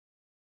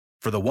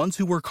For the ones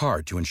who work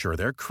hard to ensure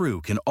their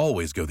crew can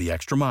always go the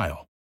extra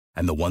mile,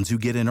 and the ones who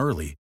get in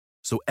early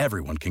so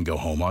everyone can go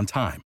home on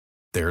time,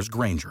 there's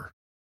Grainger,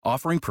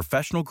 offering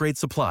professional-grade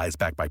supplies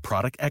backed by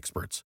product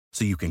experts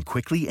so you can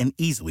quickly and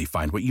easily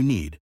find what you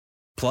need.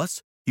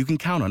 Plus, you can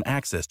count on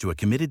access to a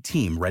committed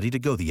team ready to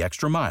go the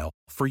extra mile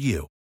for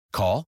you.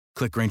 Call,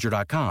 click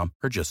Grainger.com,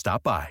 or just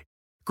stop by.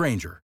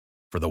 Grainger,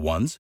 for the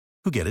ones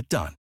who get it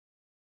done.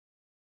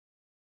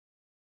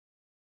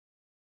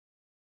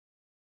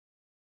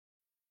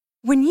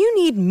 When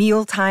you need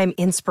mealtime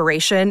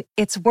inspiration,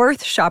 it's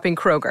worth shopping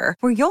Kroger,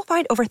 where you'll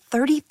find over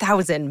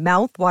 30,000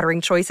 mouth-watering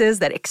choices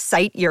that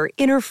excite your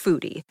inner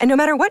foodie. And no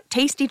matter what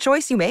tasty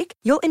choice you make,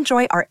 you'll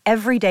enjoy our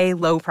everyday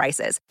low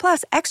prices,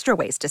 plus extra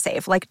ways to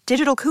save, like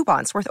digital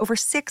coupons worth over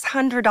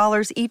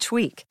 $600 each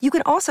week. You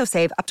can also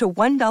save up to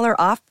 $1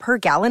 off per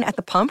gallon at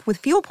the pump with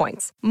fuel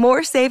points.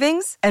 More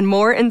savings and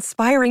more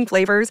inspiring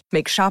flavors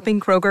make shopping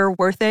Kroger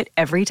worth it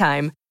every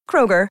time.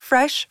 Kroger,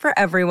 fresh for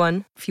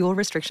everyone. Fuel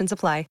restrictions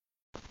apply.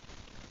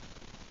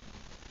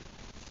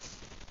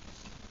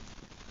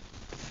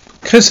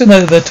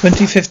 Casanova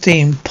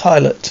 2015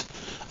 Pilot.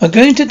 I'm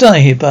going to die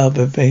here,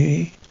 Barbara,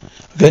 baby.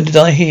 I'm going to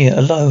die here,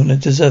 alone. I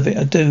deserve it,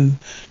 I do.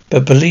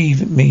 But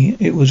believe me,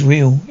 it was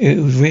real. It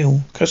was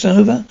real.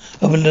 Casanova?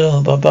 Oh,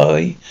 no,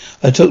 Barbara.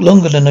 I took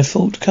longer than I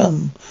thought to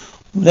come.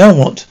 Now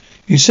what?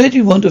 You said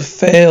you want a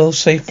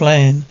fail-safe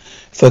plan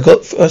if I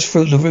got us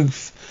through the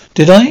roof.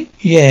 Did I?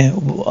 Yeah.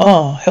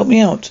 Help me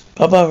out,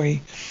 Barbara.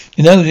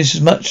 You know, this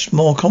is much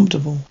more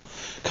comfortable.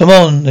 Come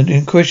on, the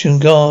Inquisition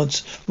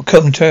guards will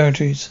come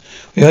territories.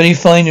 We only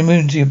find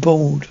immunity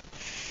aboard.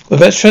 What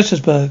about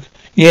Strasbourg?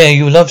 Yeah,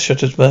 you love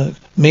Strasbourg.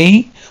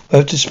 Me? We'll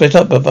have to split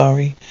up,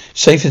 Barbari.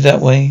 Safer that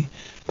way.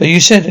 But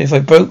you said if I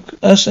broke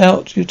us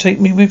out, you'd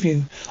take me with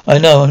you. I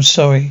know, I'm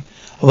sorry.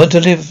 I want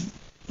to live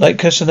like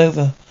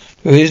Casanova.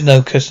 There is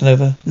no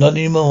Casanova. Not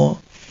anymore.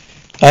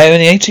 I am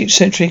in the 18th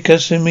century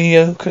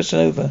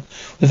Casanova,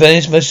 the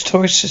Venice's most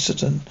tourist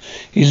citizen.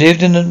 He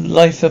lived in a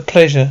life of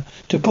pleasure,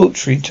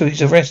 debauchery, till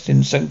his arrest in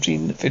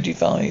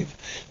 1755.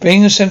 Being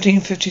in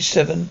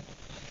 1757,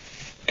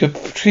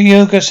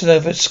 Trio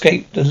Casanova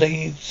escaped the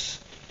Leeds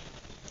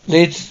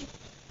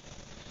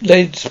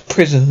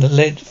prison, the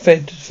lead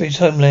fed for his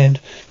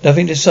homeland.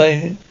 Nothing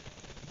decided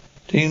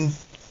to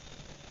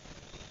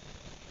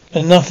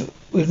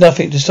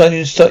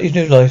start his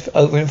new life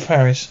over in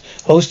Paris.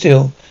 Hold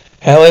still.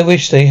 How I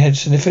wish they had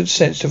sufficient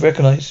sense to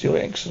recognize your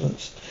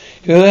excellence.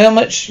 You have how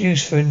much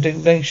use for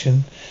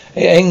indignation.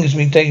 It angers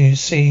me daily to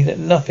see that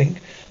nothing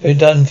has been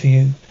done for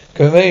you.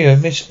 Guerrero,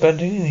 Miss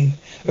Bandini.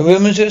 The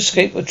rumors of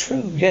escape were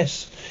true,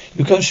 yes.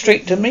 You come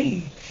straight to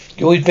me.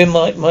 You've always been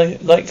my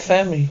like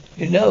family.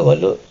 You know, I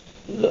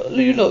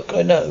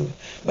know.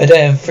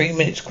 Madame, 3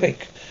 minutes,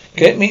 quick.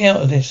 Get me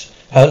out of this.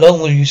 How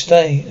long will you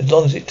stay? As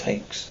long as it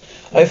takes.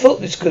 I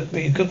thought this could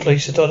be a good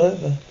place to start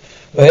over.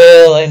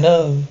 Well, I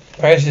know.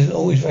 Paris isn't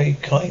always very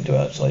kind to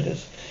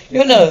outsiders.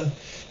 You know,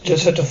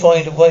 just had to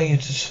find a way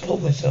to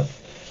support myself.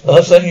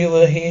 Last time you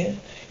were here,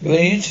 you were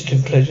interested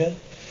in pleasure.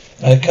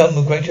 I come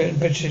with greater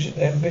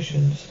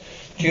ambitions.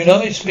 Do you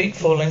know I speak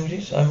 4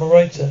 languages? I'm a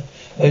writer.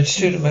 I'm a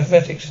student of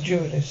mathematics and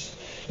jewelers.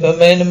 You're a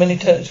man of many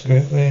talents,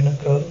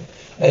 Grego.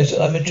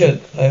 I'm a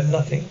joke. I have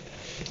nothing.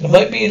 It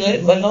might be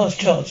my last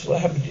chance.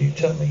 What happened to you?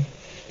 Tell me.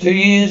 2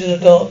 years in a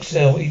dark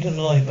cell, eaten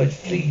alive by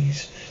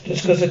fleas,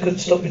 just because I couldn't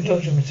stop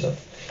indulging myself.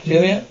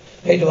 Julia,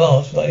 I hate to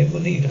ask, but I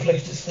will need a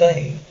place to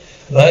stay.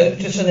 Right,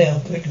 just for now,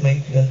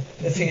 Brickmaker,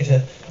 the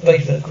theatre,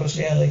 basement across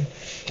the alley.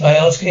 I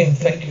ask him,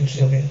 thank you,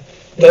 Sylvia.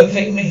 Don't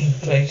thank me,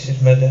 places,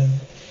 madame.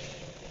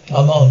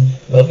 I'm on.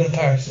 Welcome to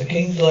Paris. The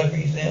King's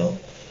Library is now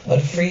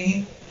at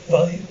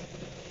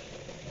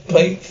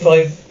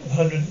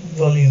 500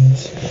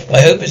 volumes.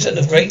 I hope it's that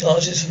the great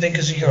artists and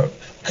thinkers of Europe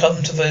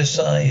come to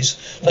Versailles,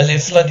 like they're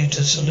flooded to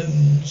the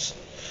saloons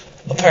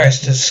of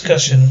Paris.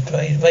 Discussion,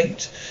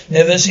 debate,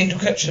 never seem to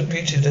capture the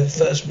beauty of the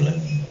first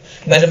bloom.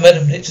 Madam,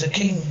 it's the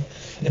king.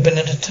 There's been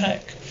an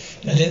attack.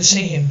 I didn't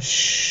see him.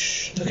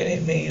 Shh. Look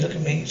at me.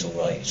 It's all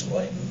right.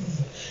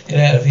 Get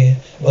out of here.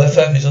 My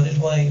family's on his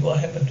way. What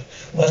happened,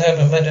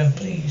 madam?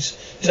 Please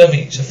tell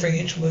me. It's a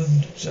 3-inch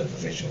wound.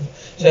 Superficial.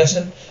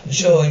 Assassin, I'm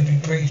sure you'd be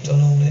briefed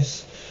on all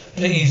this.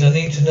 Please, I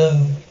need to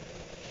know.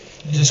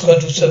 The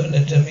disgruntled servant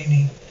of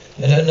Domini.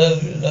 I don't know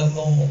no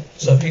more.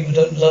 Some people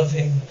don't love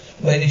him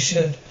where they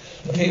should.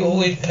 But people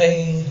always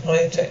paying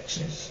higher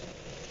taxes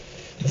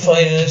to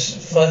find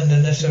the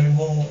necessary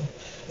war.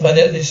 Find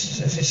out if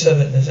his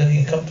servant has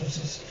any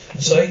accomplices.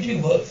 I'm sorry, do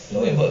you work?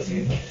 No, I work for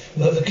you. You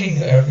work for the king,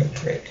 you arrogant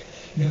prick.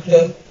 You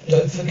don't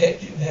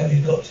forget how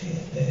you got here.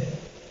 There.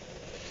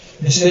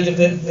 Monsieur de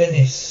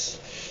Venice,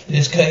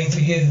 this came for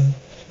you.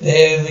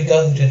 There we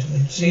go,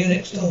 gentlemen. See you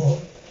next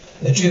door.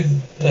 The Jew,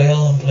 play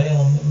on.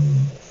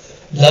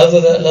 Love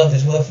without love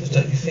is worthless,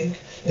 don't you think?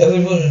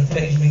 Every woman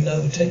pays me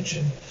no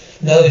attention.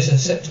 No, it's an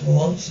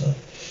acceptable answer.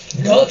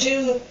 Can't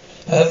you?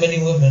 How many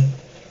women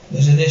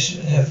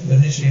have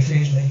initially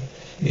refused me?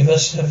 You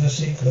must have a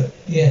secret.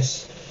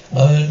 Yes,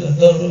 I'm a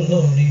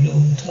lonely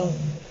long tongue.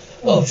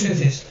 Oh,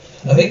 truth is,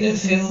 I make them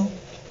feel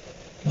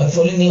I'm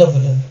falling in love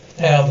with them.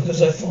 How?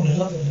 Because I fall in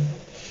love with them.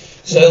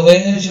 So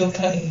where's your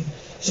pain?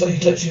 Saw you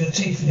clutching your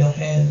teeth in your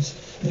hands.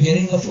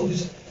 Beginning I thought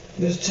it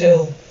was a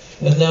tell,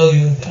 but no,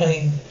 you're in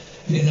pain.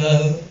 You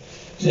know,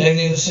 the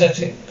agony of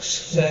static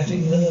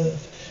nerve,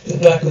 your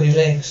back or your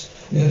legs.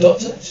 Your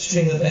doctor, a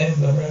string of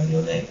amber around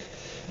your neck.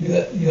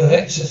 You have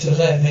access to a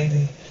lab,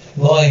 maybe.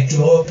 Why?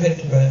 Draw a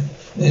pentagram.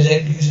 With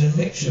egg using a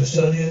mixture of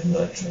sodium and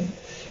nitrate.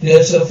 You know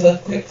yourself a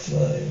quick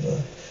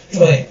flavor.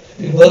 Try it.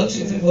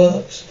 If it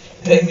works,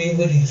 pay me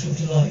winnings for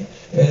tonight.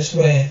 Fair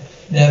square.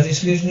 Now, if you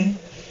excuse me.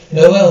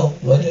 No, well,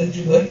 why don't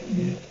you wait?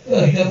 You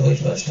don't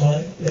waste much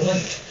time. You're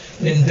late.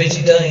 Been a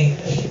busy day.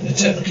 The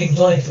Temple King's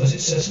life, was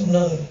it successful?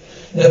 No.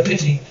 No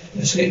pity.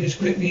 The escape is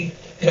quickly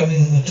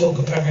coming the talk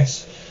of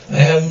Paris. I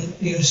haven't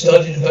even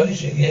started to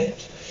banish it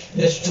yet.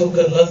 Let's talk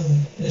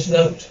alone. Let's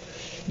note.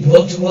 You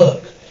want to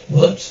work. You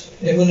want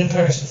everyone in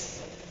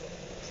Paris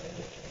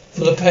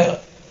full of power.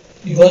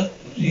 Everyone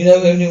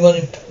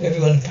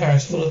in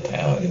Paris full of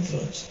power,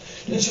 influence.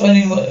 Let's find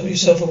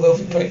yourself a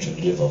wealthy patron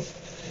to live off.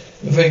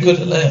 You're very good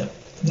at that.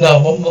 No,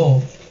 I want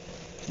more.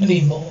 I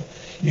need more.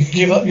 You can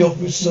give up your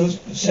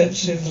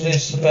sensitive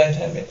list of bad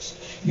habits.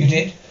 You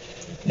did.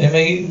 They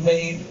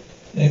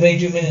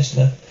made you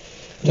minister.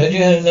 Don't you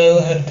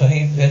know how to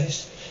behave,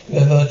 Venice? You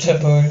have a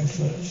temporary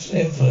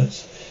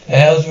influence.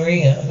 How's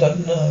Maria? I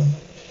don't know.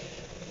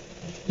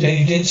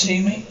 You didn't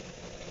see me?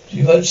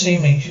 She won't see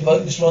me. She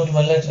won't respond to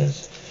my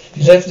letters.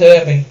 She's left the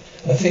Abbey.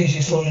 I fear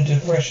she's fallen into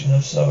depression.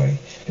 I'm sorry.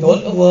 If you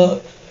want to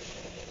work,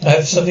 I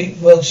have something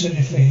well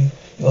suited for you.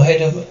 Your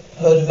heard of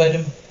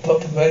Madame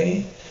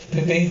Pompadour?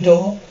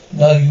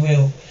 No, you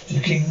will. She's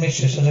a king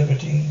mistress, a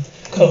libertine,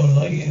 common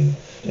like you.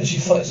 That she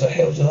fights like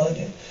hell to hide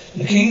it.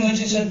 The king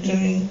noticed her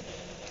doing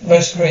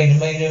masquerade and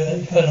made her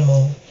an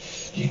animal.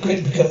 She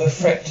quickly become a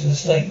threat to the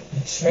state.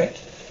 It's threat.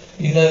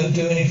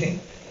 Do anything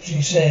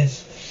she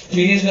says.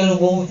 2 years ago in a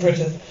war with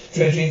Britain,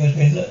 treasury has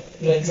been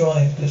let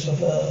dry because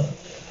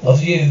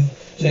of you.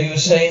 So you were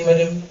saying,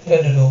 Madame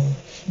Pompadour?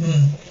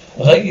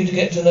 I'd like you to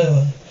get to know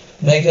her.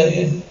 Make her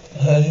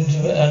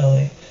into an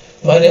ally.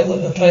 Find out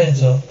what her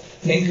plans are.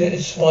 Think that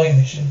it's a spy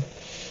mission.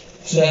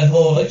 Sounds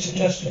more like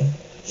seduction.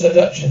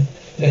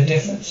 There's a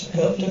difference. I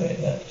cannot do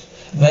it, that.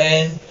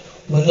 Man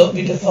will not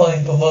be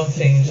defined by one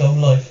thing in his whole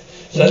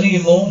life. It's only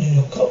your morning,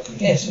 your cock.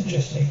 Yes,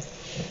 interesting.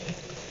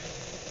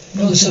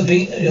 You're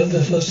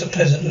the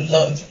peasant who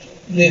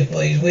lived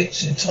by his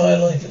wits, entire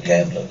life, a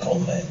gambler, a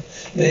con man,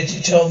 ready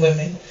to charm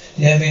women,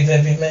 the envy of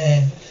every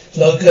man. It's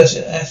not a cursed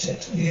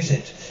asset. Use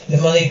it. The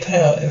money,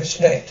 power, and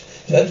respect.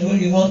 Is that what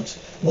you want?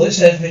 What it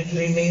says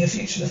between me and the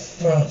future of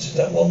France is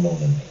that one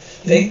woman.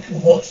 Think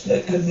what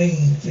that could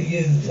mean for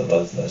you, for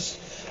both of us.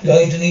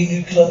 Going to need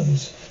new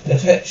clothes.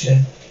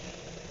 Perception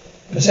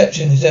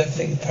is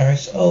everything in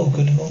Paris. Oh,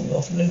 good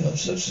afternoon. I'm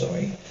so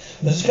sorry.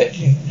 I was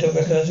expecting you. Don't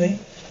recognize me?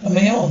 I'm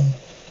Marion.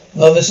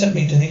 Mother sent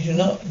me to need you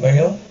not,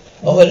 Marion.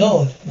 Oh, my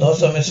lord.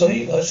 Last time I saw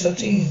you, I was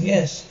 13.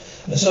 Yes.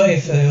 I'm sorry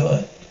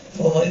for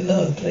my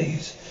no,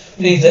 please.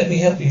 Please let me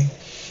help you.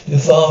 You're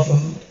far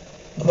from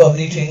above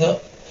needing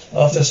up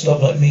after a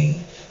slob like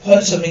me. I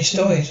heard so many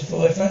stories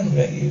before I found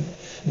about you.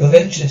 Your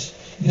adventures.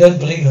 You don't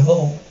believe them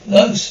all.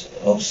 No,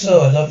 oh,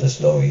 so I love the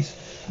stories.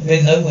 I've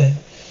been nowhere.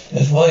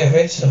 That's why I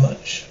read so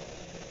much.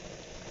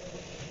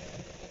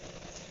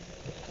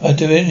 I'd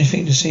do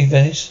anything to see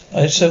Venice.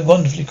 It's so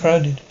wonderfully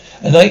crowded.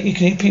 At night you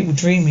can hear people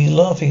dreaming and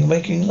laughing and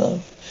making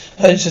love.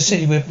 It's a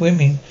city where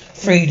women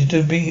free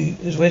to be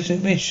as they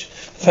wish.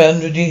 For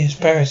 100 years,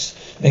 Paris,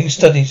 making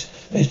studies.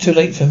 But it's too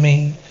late for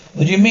me.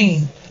 What do you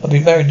mean? I'll be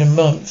married in a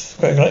month.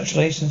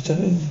 Congratulations to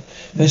whom?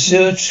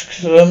 Monsieur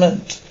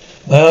Clement,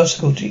 my art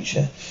school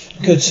teacher.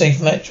 Good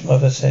safe match,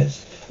 mother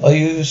says. Are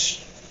you a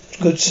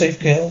good safe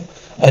girl?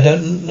 I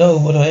don't know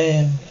what I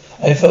am.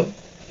 I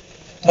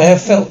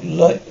have felt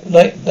like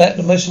that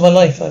most of my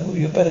life.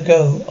 You better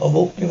go. I'll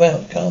walk you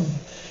out. Come.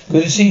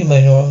 Good to see you,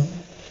 Marion.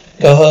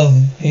 Go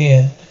home.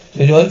 Here.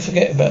 So you won't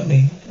forget about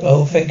me.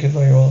 Oh, thank you,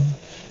 Marion.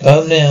 Go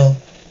home now.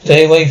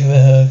 Stay away from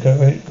her,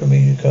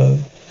 Gromiko.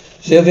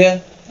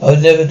 Sylvia, I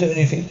would never do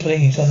anything,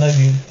 please. I know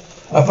you.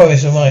 I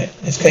promise, all right.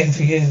 This came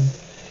for you.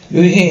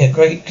 You're here.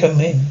 Great.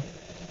 Come in.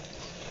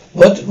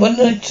 When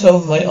I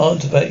told my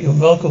aunt about your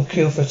remarkable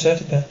cure for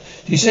sciatica,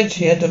 she said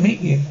she had to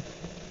meet you.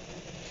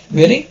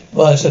 Really?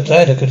 Well, I'm so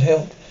glad I could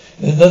help.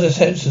 It's not as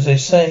tense as they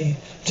say.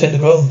 Tend to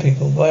grown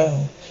people.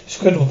 Wow. It's a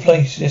incredible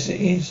place. Yes,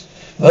 it is.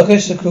 Marco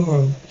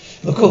Sakura.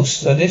 Of course,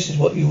 so this is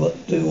what you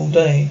do all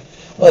day.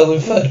 I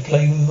would prefer to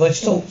play with my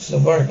stalks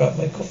than worry about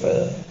my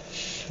coiffure.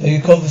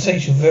 Your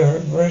conversation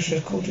with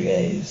Rocher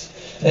Courtiers.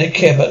 I don't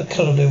care about the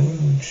colour of their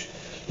rouge.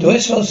 Do I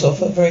smell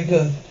sulphur? Very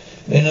good.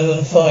 Been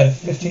another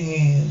 15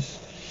 years.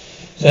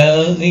 So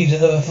I need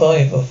another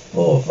 5 or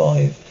 4 or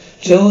 5.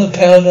 Till the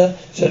powder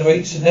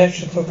accelerates the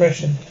natural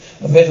progression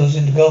of metals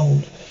into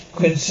gold.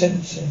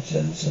 Quintessence.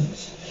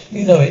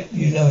 You know it.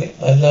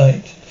 I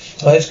lied.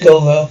 Highest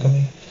gold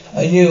alchemy.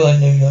 I knew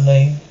your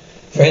name.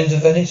 Friends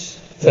of Venice,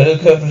 fellow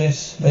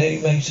Kabbalists, many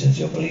Masons,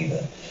 your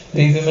believer.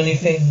 Believe in many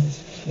things.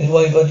 That's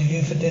why I invited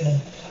you for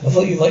dinner. I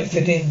thought you might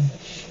fit in.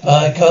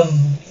 I come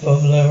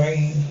from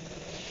Lorraine.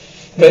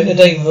 Spent the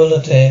day with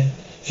Voltaire.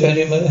 Showed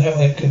him how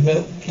I could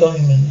melt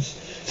diamonds.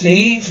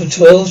 See, from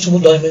 12 small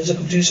diamonds I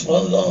could produce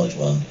one large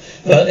one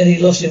without any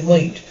loss in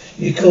weight.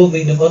 You called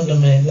me the Wonder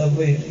Man, oh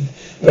really.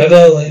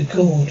 Bravo, I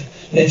called.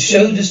 Then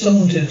showed the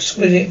stone to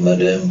exquisite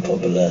Madame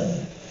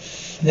Popular.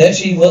 Now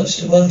she wants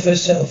to run for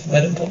herself,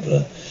 Madame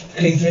Popular.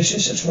 Queen's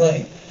mistress, that's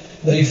right.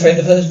 Are you a friend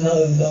of hers?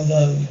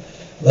 No.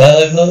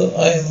 Well,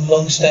 I am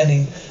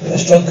long-standing, a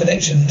strong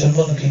connection to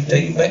monarchy,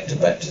 dating back to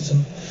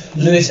baptism.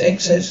 Louis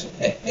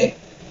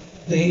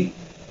the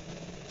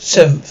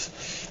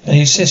Seventh, and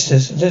his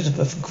sisters,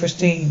 Elizabeth and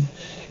Christine.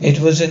 It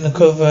was in the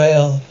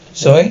Corval.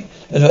 Sorry?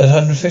 About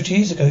 150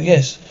 years ago,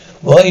 yes.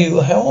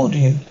 How old are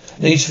you?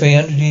 At least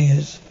 300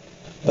 years.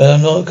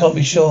 But can't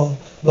be sure.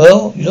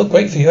 Well, you look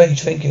great for your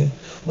age, thank you.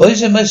 What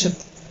has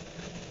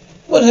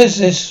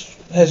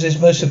this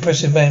most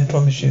impressive man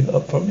promised you?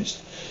 Promised?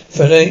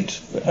 Fillet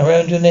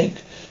around your neck,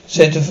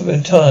 set of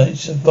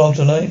tides of bolt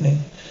of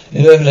lightning.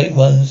 The overlaid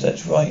ones,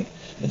 that's right.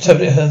 The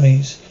tablet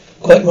Hermes.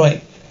 Quite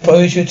right.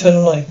 Promise you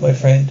eternal life, my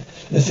friend.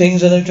 The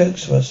things are no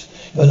jokes for us.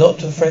 You're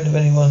not a friend of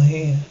anyone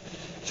here.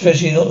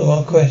 Especially not the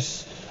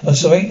Marquess. I'm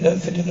sorry, don't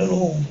fit in at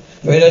all.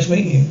 Very nice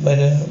meeting you,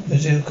 Madame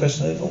Monsieur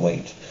Casanova.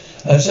 Wait.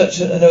 I'm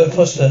no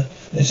imposter.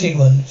 I see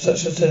one.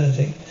 Such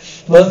facility.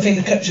 One thing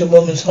to capture a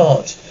woman's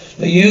heart.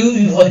 But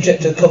you've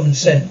hijacked her common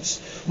sense.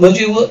 How much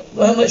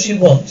you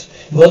want?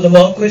 You want the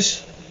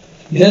Marquis?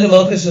 You know the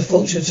Marquis of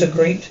fortune so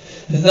great?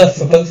 Enough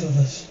for both of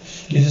us.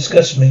 You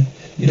disgust me.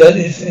 You don't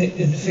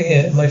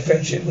interfere in my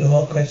friendship with the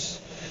Marquis.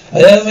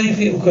 I know many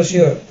people across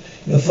Europe.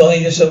 You'll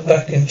find yourself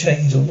back in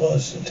chains or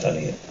was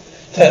Italian.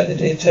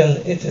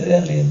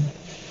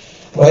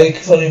 Why are you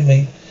following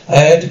me? I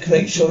had to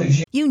make sure it's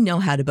you. You know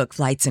how to book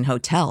flights and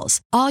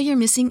hotels. All you're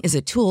missing is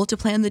a tool to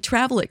plan the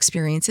travel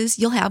experiences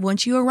you'll have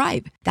once you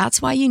arrive.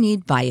 That's why you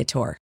need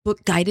Viator.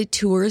 Book guided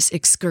tours,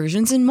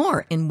 excursions, and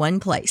more in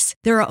one place.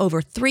 There are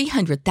over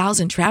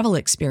 300,000 travel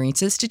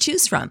experiences to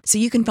choose from, so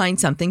you can find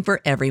something for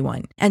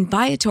everyone. And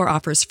Viator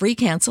offers free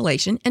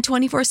cancellation and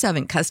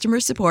 24/7 customer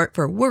support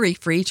for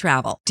worry-free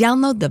travel.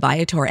 Download the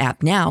Viator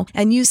app now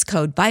and use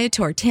code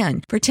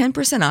Viator10 for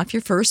 10% off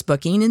your first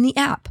booking in the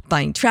app.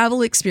 Find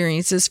travel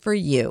experiences for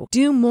you.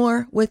 Do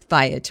more with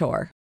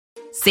Viator.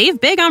 Save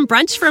big on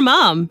brunch for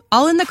mom,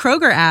 all in the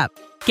Kroger app.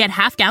 Get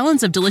half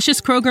gallons of delicious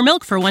Kroger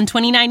milk for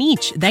 $1.29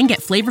 each. Then get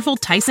flavorful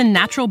Tyson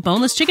natural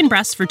boneless chicken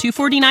breasts for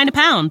 $2.49 a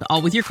pound,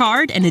 all with your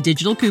card and a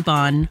digital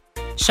coupon.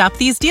 Shop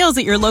these deals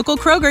at your local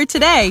Kroger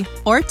today,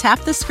 or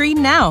tap the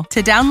screen now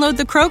to download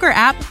the Kroger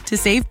app to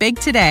save big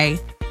today.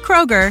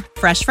 Kroger,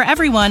 fresh for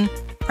everyone.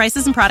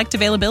 Prices and product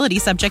availability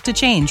subject to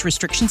change.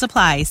 Restrictions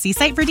apply. See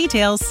site for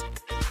details.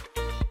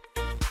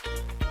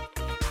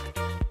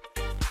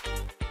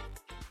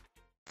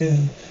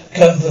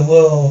 Come for the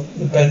world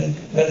with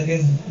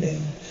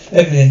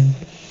Evelyn.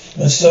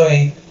 I'm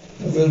sorry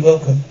for the rude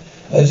welcome.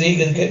 I was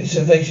eager to get this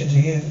information to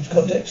you.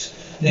 Context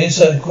and the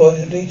inside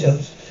quiet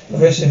details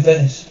of rest in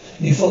Venice.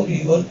 You thought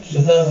you wanted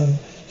to know.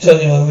 Tell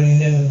him I already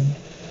knew.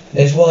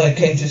 That's why I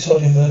came to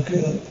Solid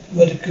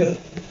Medical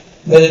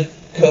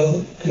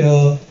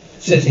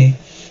City.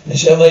 And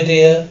show my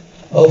dear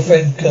old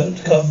friend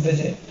come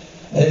visit.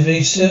 I will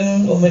be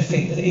soon on my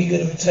feet and eager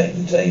to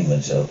retain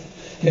myself.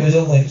 Here as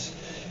always.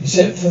 You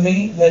sent for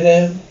me,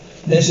 Madame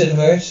Minister of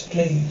Arrest,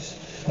 please.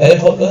 Madame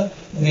Poplar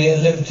will be at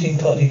a libertine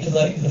party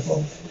tonight in the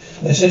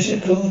 4th. My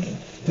associate Claude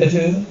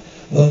Petou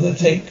will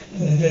take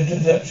an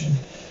introduction.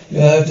 You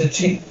have to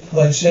cheat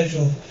my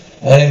schedule.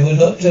 I will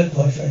not judge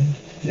my friend.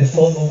 She's a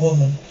former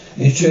woman.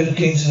 It is true the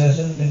king's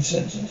hasn't been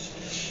sentenced.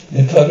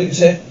 The public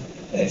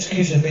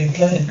execution has been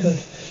planned. Good.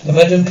 The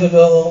Madame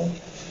Poplar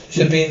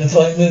should be in a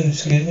fine mood.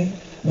 Excuse me.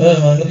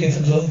 I'm looking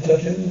for Claude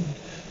Petou.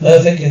 No,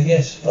 thinking,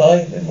 yes,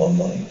 5 in 1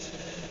 night.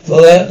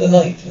 Throughout the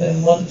night,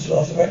 then once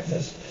after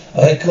breakfast,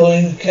 I call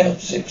him count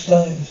 6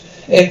 times.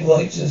 Egg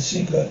whites is a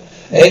secret.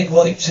 Egg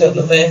whites help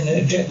the man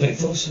ejaculate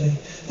forcefully.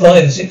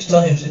 5 or 6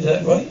 times, is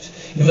that right?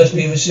 You must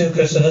be Monsieur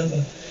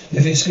Casanova.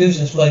 If you excuse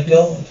us, my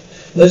God.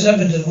 What's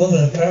happened to the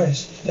woman of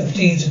Paris that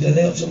pretends to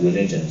denounce all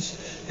religions?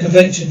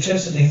 Convention,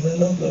 chastity,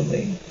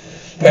 monogamy.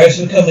 Paris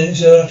has become an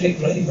exotic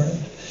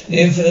playground. The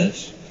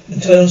infinite,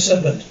 eternal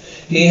serpent.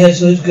 He has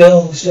whose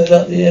goal stirred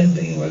up the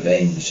envy,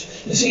 revenge,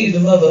 to seize the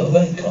mother of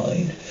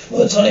mankind.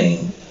 What a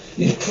time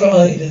his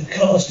pride and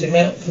cast him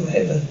out from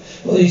heaven.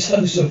 All these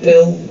hosts of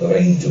bells or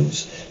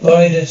angels,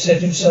 bind and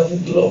set himself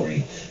in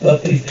glory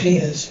above his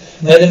peers.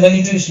 Madam, I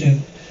introduce you.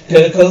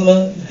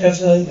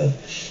 Casanova.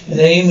 And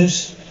the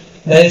Amos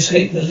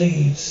landscape that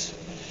leads.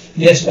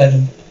 Yes,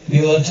 madam.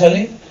 You are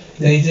telling?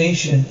 The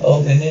Venetian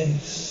of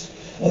Venice.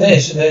 Oh,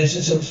 yes, Venice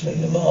is also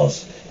the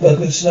Mars,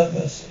 broken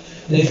sluggers.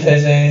 These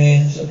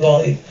aliens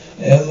abide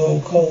their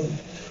moral code.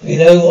 We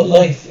know what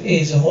life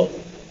is and what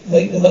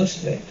make the most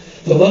of it.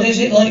 But what is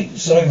it like?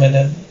 Sorry,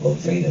 madam. What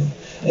freedom?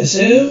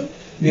 Assume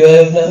you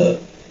are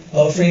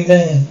a free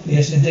man.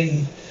 Yes,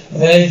 indeed. A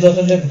man is not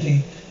at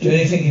liberty. Do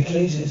anything he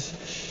pleases.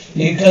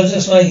 He becomes a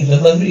slave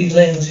the moment he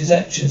allows his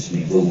actions to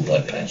be ruled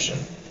by passion.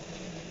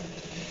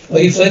 Are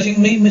you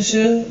flirting me,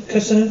 Monsieur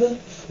Casanova?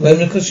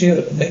 Women across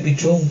Europe may be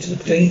drawn to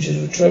the dangers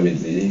of a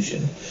travelling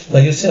musician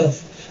like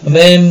yourself. A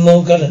man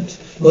more gallant,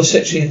 more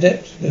sexually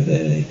adept than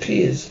his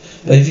peers.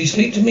 But if you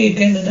speak to me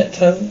again in that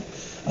tone,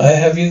 I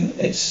have you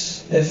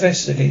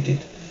investigated.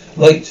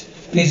 Wait,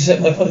 please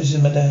accept my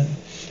apologies, madame.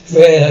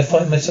 Rarely I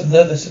find myself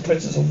nervous in the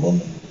presence of a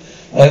woman.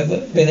 I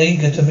have been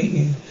eager to meet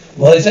you.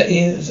 Why is that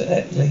here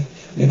exactly?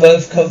 We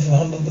both come from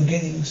humble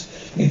beginnings.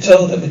 We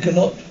told that we could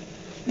not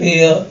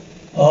be our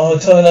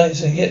entire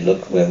lives, and yet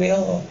look where we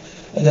are.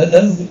 I don't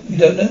know. You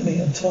don't know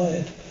me. I'm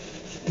tired.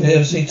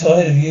 Seriously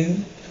tired of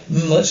you.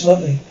 That's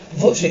lovely.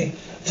 Unfortunately,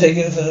 I'm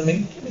taking for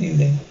the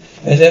evening.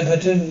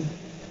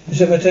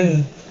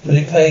 s01e01, will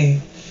you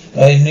pay?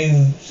 I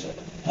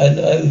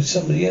owe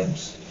somebody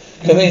else.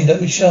 Come in. Don't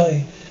be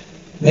shy.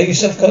 Make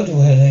yourself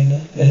comfortable,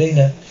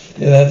 Helena.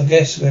 You have a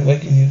guest. We're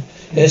waking you.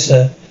 Yes,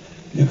 sir.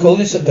 You call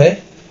this a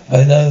bed?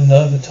 I know,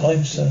 no other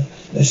time, sir.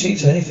 No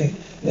sheets or anything.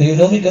 Will you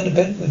normally go to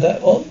bed with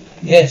that on?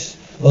 Yes.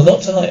 Well,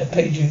 not tonight. I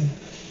paid you.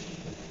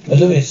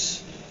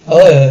 Louis.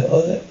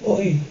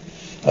 Oi.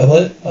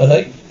 I'd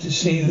like to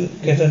see you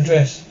get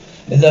undressed.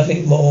 There's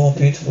nothing more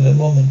beautiful than a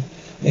woman.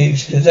 You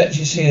could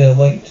actually see her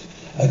wait.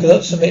 I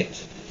cannot submit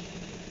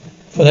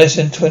for less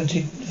than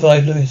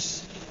 25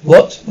 Louis.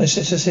 What? My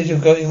sister said you're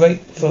going right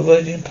for a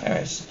virgin in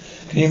Paris.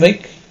 Can you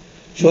make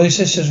sure your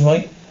sister's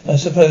right? I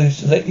suppose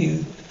to let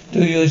you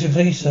do you as you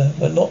please, sir,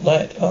 but not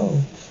that.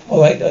 Oh,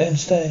 all right, I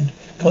understand.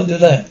 Can't do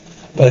that,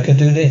 but I can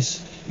do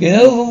this. You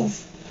know,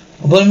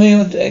 a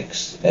woman of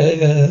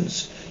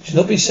elegance should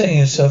not be selling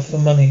yourself for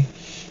money.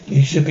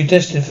 You should be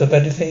destined for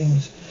better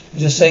things. I'm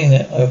just saying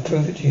that. I'll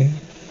prove it to you.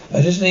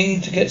 I just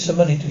need to get some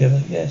money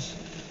together. Yes.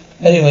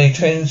 Anyway,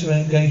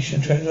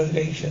 transmigration.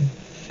 Transmigration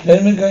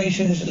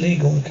is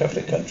illegal in a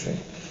Catholic country.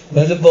 When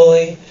I was a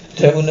boy,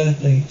 terrible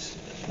nosebleeds.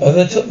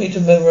 Over took me to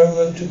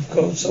Mororo to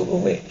consult a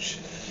witch.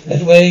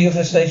 That's where your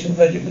fascination with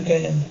magic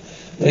began.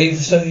 Believe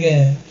so,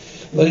 yeah.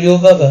 Well, your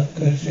mother,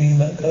 go.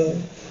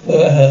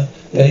 Where at her?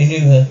 Barely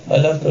knew her. I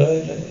loved her.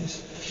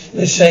 It's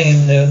a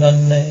shame there are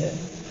none there.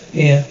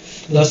 Here.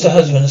 Lost a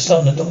husband, a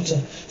son, a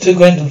daughter, 2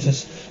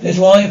 granddaughters. That's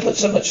why I put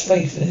so much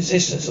faith in the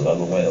existence of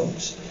other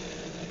worlds.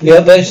 The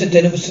outburst of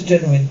dinner was so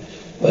genuine.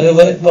 By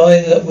that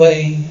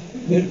way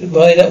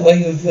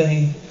of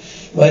me.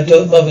 My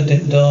mother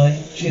didn't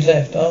die. She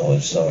left. Oh,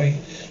 I'm sorry.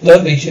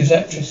 Don't be. She was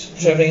actress.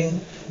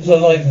 Travelling was a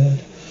livelihood.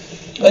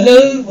 I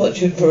know what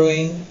you're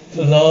brewing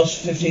for the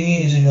last 15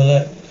 years in your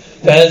lap.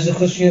 Bands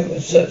across Europe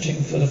are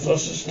searching for the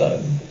Philosopher's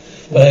Stone,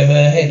 but I'm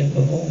ahead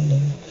of all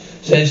them.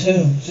 Says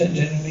who? Said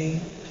Jeremy.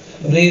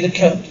 I believe the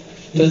Count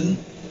doesn't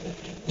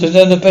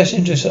have the best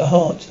interests at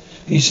heart.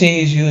 He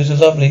sees you as a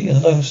lovely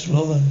and lonesome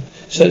woman.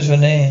 Search for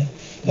an heir.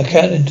 The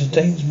Count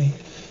entertains me.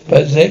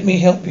 But let me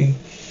help you.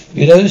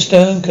 You know the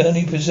stone can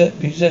only be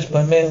possessed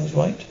by males,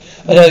 right?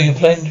 I know you're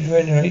planning to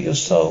regenerate your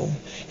soul.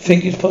 You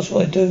think it's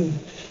possible? I do.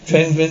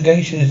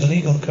 Transmigration is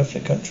illegal in a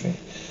Catholic country.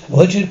 I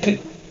want you to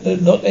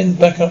not end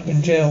back up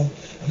in jail.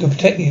 I can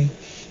protect you.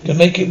 I can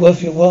make it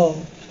worth your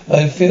while.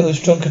 I feel a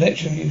strong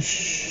connection with you.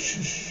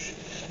 Shh.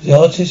 The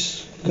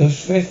artist goes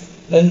fifth,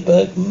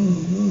 Lindbergh,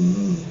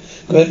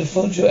 going to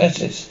forge your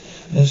assets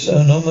in this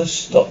enormous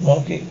stock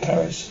market in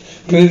Paris.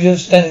 Prove you're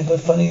standing by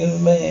funding of a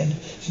man,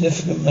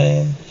 significant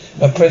man,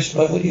 oppressed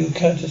by what you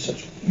encounter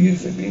such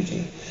youth and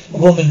beauty. A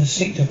woman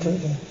seek to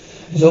prove her.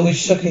 Is always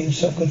shocking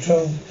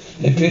self-control,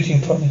 their beauty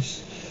and promise.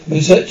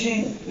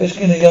 Rescuing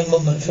a young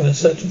woman from a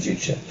certain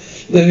future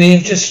will be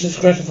just as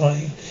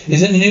gratifying.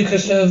 Isn't the new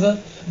Casanova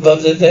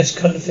above the desk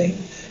kind of thing?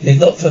 It's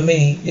not for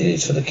me, it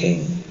is for the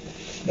king.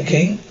 The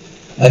king?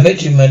 I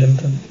met you, Madame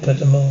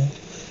Patamore.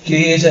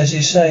 He is, as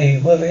you say,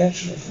 well, the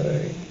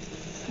adversary.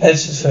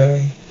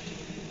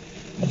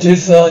 Too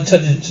far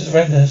intelligent to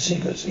surrender her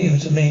secrets, even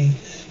to me.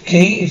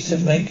 Key is to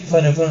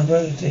find a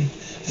vulnerability.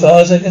 As far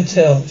as I can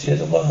tell, she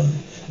has a woman,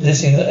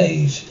 listening at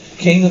age.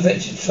 King of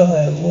wretched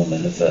fire, a woman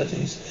in the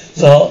 30s.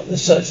 Start the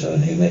search for a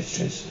new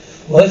mistress.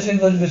 What if we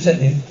were to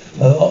present him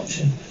with an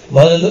option?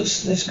 One that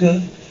looks this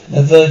good, and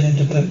a virgin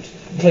to boot.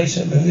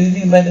 Replacement,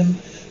 removing Madame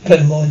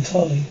Patamore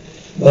entirely.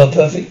 You are a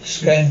perfect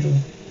scandal.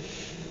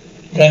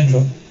 I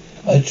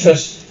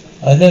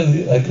know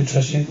I could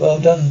trust you. Well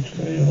done,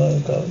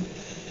 Casanova.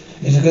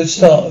 It's a good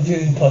start. A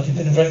viewing party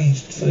been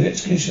arranged for the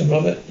execution of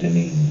Robert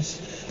Demeans.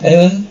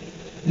 Anyone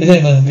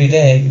be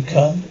there? You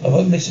come? I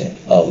won't miss it.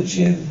 Oh, it's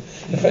you.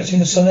 You're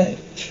practicing a sonnet.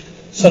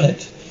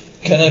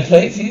 Can I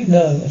play it for you?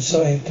 No, I'm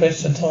sorry. I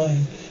pressed on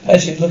time.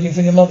 Actually, looking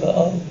for your mother.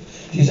 Oh,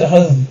 she's at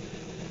home.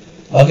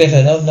 I'll get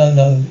her.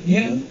 No.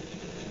 You?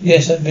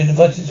 Yes, I've been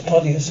invited to a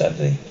party on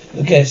Saturday.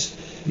 A guest.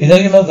 You know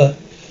your mother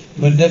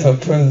would never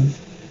approve.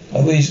 I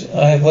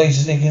have ways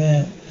of thinking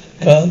out.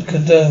 Can't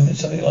condone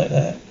something like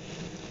that.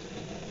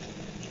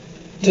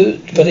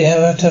 But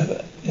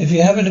if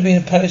you happen to be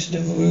in a palace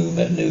room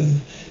at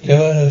noon,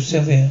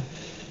 Sylvia,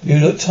 you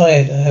look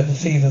tired. I have a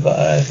fever, but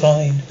I'm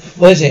fine.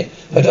 What is it?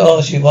 I'd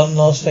ask you one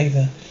last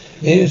favour.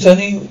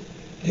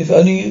 If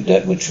only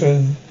that were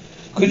true.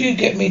 Could you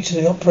get me to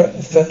the opera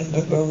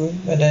room,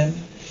 madame?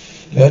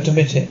 You have to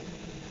admit it.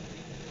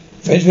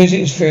 French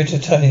music is inferior to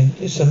Italian.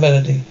 It's a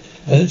melody.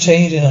 Hasn't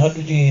changed in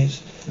 100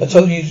 years. I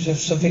told you to have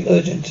something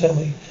urgent to tell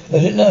me. I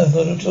didn't know,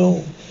 not at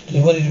all.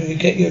 Just wanted to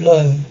get you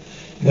alone.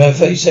 You have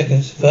 30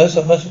 seconds. First,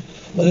 I must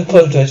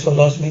apologize for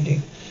last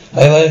meeting.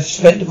 I have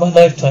spent my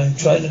lifetime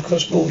trying to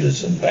cross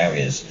borders and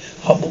barriers,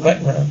 humble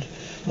background.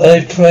 But I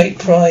have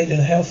pride in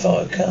how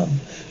far I've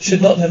come.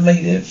 Should not have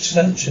made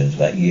assumptions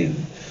about you.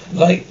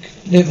 Like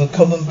live a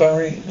common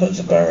barrier, not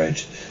a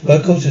barrage.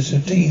 But of course it's a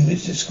deem,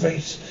 it's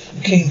disgrace.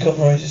 The king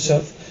compromises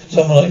himself.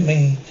 Someone like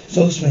me.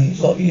 Exalts me.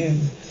 It's not you.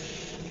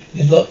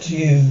 It's not to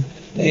you.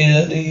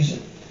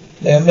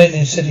 They are men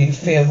in the city who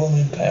fear woman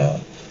in power.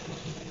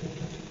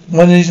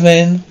 One of these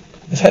men,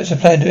 if hatched a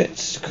plan to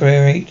its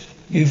career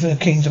you for the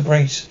king's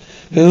embrace.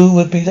 Who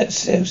would be that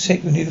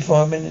sick when you the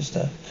foreign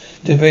minister?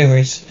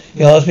 Tiberius.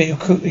 He asked me to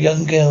recruit a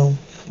young girl.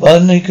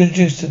 One he could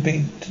introduce to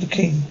the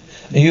king.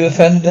 And you have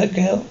found that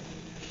girl?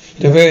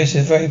 Tiberius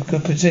is a very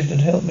good position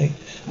to help me.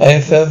 I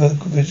have further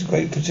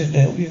great position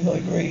to help you, I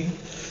agree.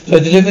 So I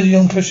delivered the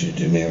young person to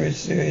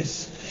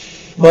Tiberius.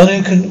 One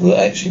who will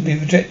actually be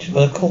rejected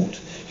by the court.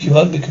 She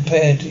won't be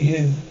compared to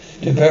you.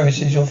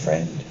 Tiberius is your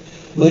friend.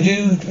 Would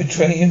you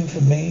betray him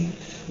for me?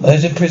 When I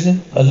was in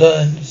prison, I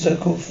learned the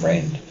so-called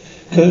friend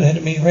could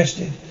have me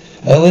arrested.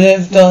 I would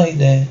have died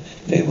there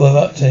if it were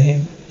up to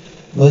him.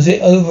 Was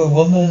it over a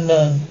woman?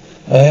 None.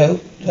 I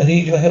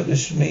need your help to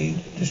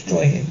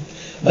destroy him.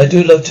 I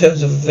do love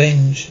tales of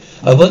revenge.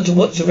 I want to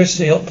watch the rest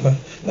of the opera.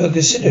 I will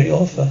consider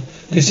your offer.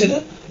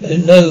 Consider? I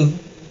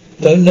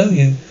don't know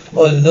you.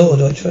 Nor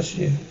do I trust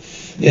you.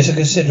 Yes, I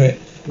consider it.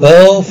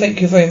 Well,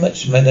 thank you very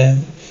much,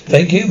 madame.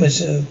 Thank you,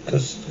 Monsieur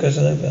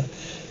Casanova.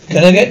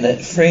 Can I get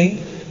that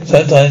free?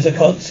 Sometimes I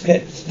can't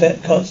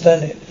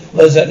stand it.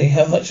 Well, exactly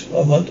how much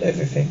I want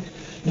everything.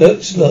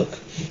 Look.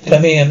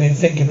 Come here. I've been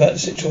thinking about the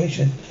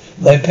situation.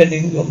 Your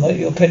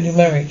pending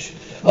marriage.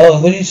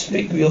 Oh, will you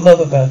speak with your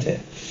mother about it?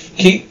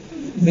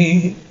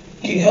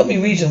 Help me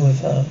reason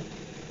with her.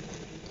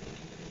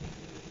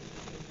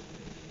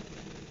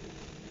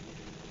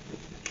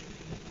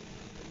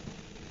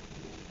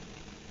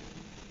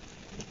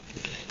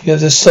 You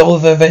have the soul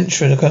of an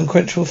adventurer, the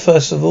unquenchable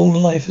thirst of all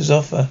life has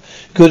offer,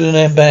 good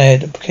and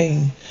bad,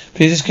 king.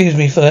 Please excuse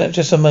me for that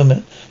just a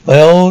moment. My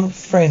old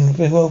friend,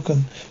 be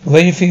welcome. We're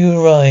waiting for you to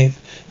arrive.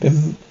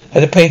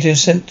 Had a painting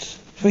sent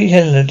sweet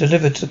Helena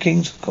delivered to the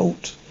king's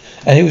court,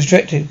 and it was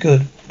directed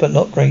good, but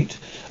not great.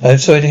 I'm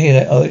sorry to hear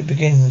that. Oh, it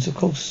begins, of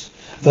course.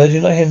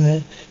 Virgin like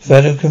Helena,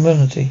 virgin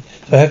community.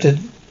 So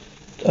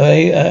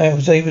I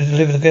was able to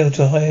deliver the girl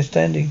to a higher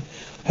standing.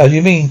 How do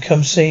you mean?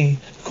 Come see.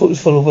 The court is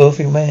full of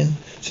wealthy men.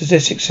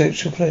 Sadistic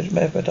sexual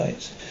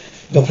appetites.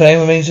 Your plan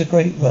remains a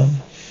great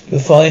one.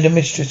 You'll find a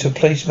mistress to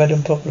replace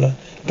Madame Popular,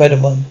 a better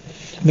one.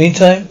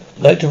 Meantime,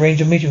 I'd like to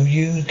arrange a meeting with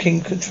you and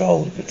King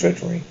Control of the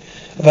Treasury.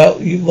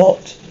 About you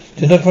what?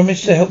 Did I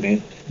promise to help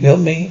you? You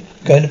help me?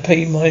 I'm going to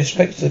pay my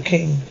respects to the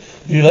king.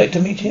 Would you like to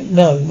meet him?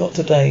 No, not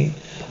today.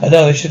 I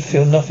know I should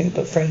feel nothing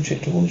but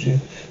friendship towards you.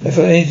 I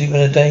feel anything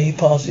when a day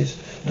passes.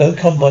 Don't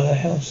come by the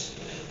house.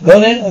 Well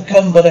then, I'll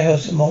come by the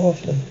house more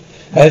often.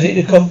 How is it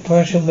the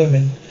compassion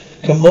women?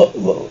 Can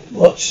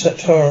watch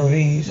such horror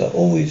these are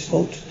always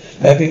thought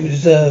how people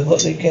deserve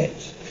what they get.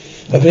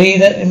 I believe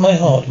that in my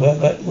heart.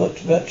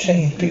 About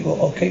change,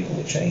 people are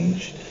capable of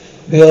change.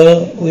 We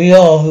are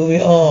who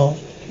we are.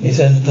 It's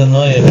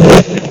undeniable.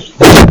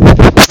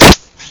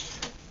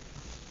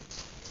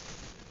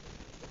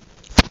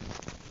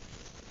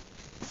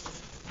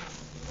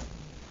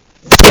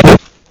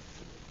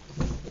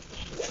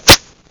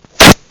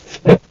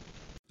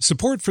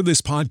 Support for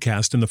this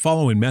podcast and the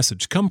following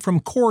message come from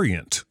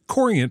Corient.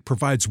 Corient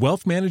provides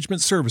wealth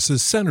management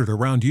services centered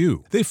around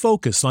you. They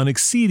focus on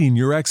exceeding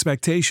your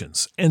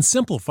expectations and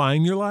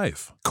simplifying your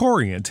life.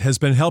 Corient has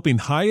been helping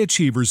high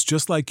achievers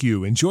just like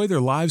you enjoy their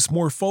lives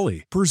more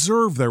fully,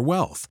 preserve their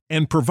wealth,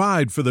 and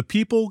provide for the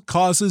people,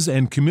 causes,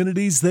 and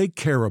communities they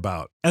care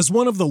about. As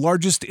one of the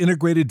largest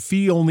integrated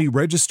fee-only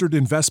registered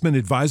investment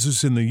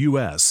advisors in the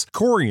U.S.,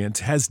 Corient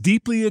has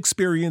deeply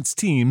experienced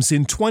teams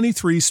in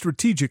 23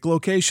 strategic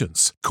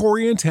locations.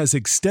 Corient has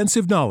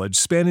extensive knowledge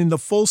spanning the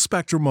full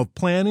spectrum of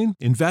planning,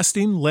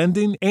 investing,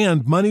 lending,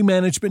 and money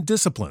management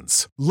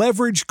disciplines.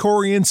 Leverage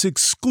Corient's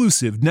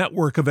exclusive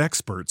network of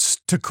experts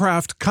to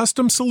craft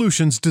custom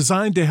solutions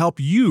designed to help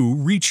you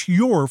reach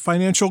your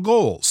financial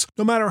goals,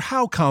 no matter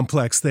how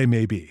complex they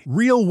may be.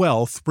 Real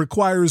wealth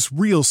requires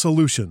real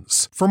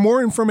solutions. For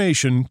more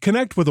information,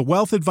 connect with a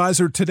wealth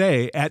advisor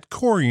today at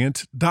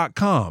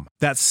Corient.com.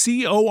 That's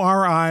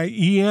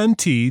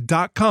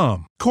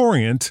Corient.com.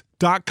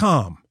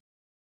 Corient.com.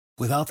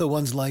 Without the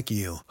ones like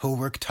you, who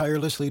work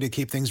tirelessly to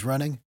keep things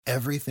running,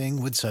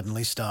 everything would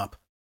suddenly stop.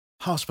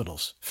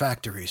 Hospitals,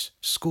 factories,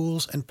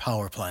 schools, and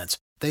power plants,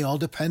 they all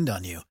depend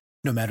on you.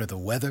 No matter the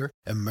weather,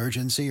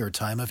 emergency, or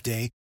time of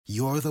day,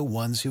 you're the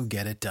ones who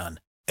get it done.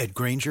 At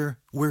Grainger,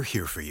 we're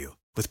here for you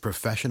with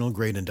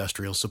professional-grade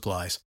industrial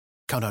supplies.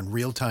 Count on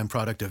real-time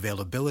product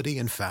availability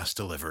and fast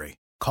delivery.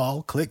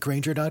 Call, click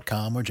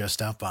Grainger.com, or just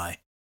stop by.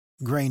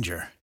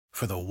 Grainger,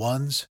 for the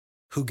ones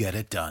who get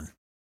it done.